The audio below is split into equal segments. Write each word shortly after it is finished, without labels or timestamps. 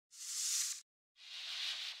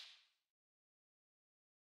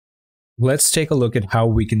let's take a look at how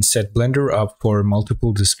we can set Blender up for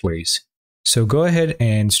multiple displays. So go ahead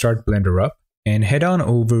and start Blender up and head on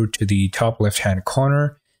over to the top left-hand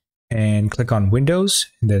corner and click on Windows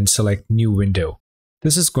and then select New Window.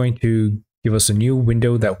 This is going to give us a new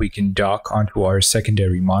window that we can dock onto our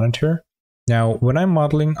secondary monitor. Now, when I'm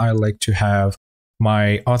modeling, I like to have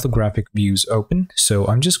my orthographic views open. So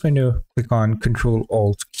I'm just going to click on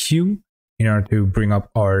Ctrl-Alt-Q in order to bring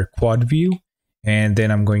up our quad view. And then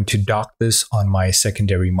I'm going to dock this on my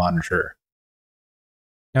secondary monitor.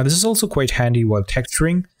 Now, this is also quite handy while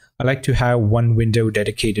texturing. I like to have one window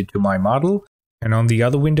dedicated to my model, and on the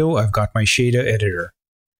other window, I've got my shader editor.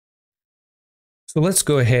 So let's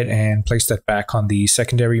go ahead and place that back on the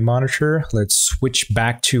secondary monitor. Let's switch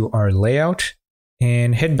back to our layout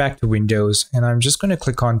and head back to Windows. And I'm just going to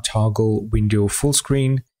click on Toggle Window Full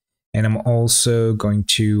Screen. And I'm also going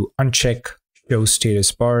to uncheck Show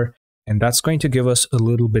Status Bar. And that's going to give us a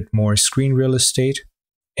little bit more screen real estate.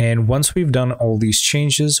 And once we've done all these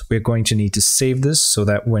changes, we're going to need to save this so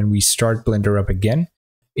that when we start Blender up again,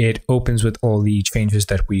 it opens with all the changes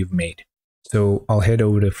that we've made. So I'll head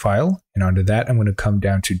over to File, and under that, I'm going to come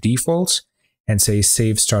down to Defaults and say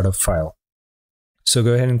Save Startup File. So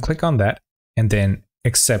go ahead and click on that and then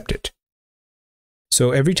accept it.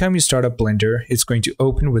 So every time you start up Blender, it's going to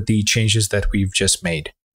open with the changes that we've just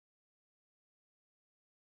made.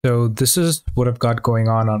 So this is what I've got going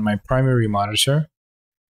on my primary monitor.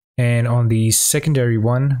 And on the secondary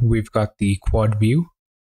one, we've got the quad view.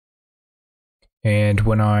 And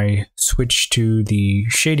when I switch to the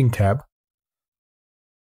shading tab,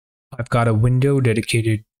 I've got a window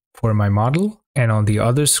dedicated for my model. And on the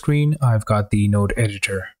other screen, I've got the node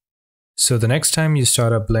editor. So the next time you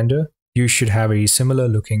start up Blender, you should have a similar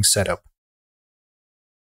looking setup.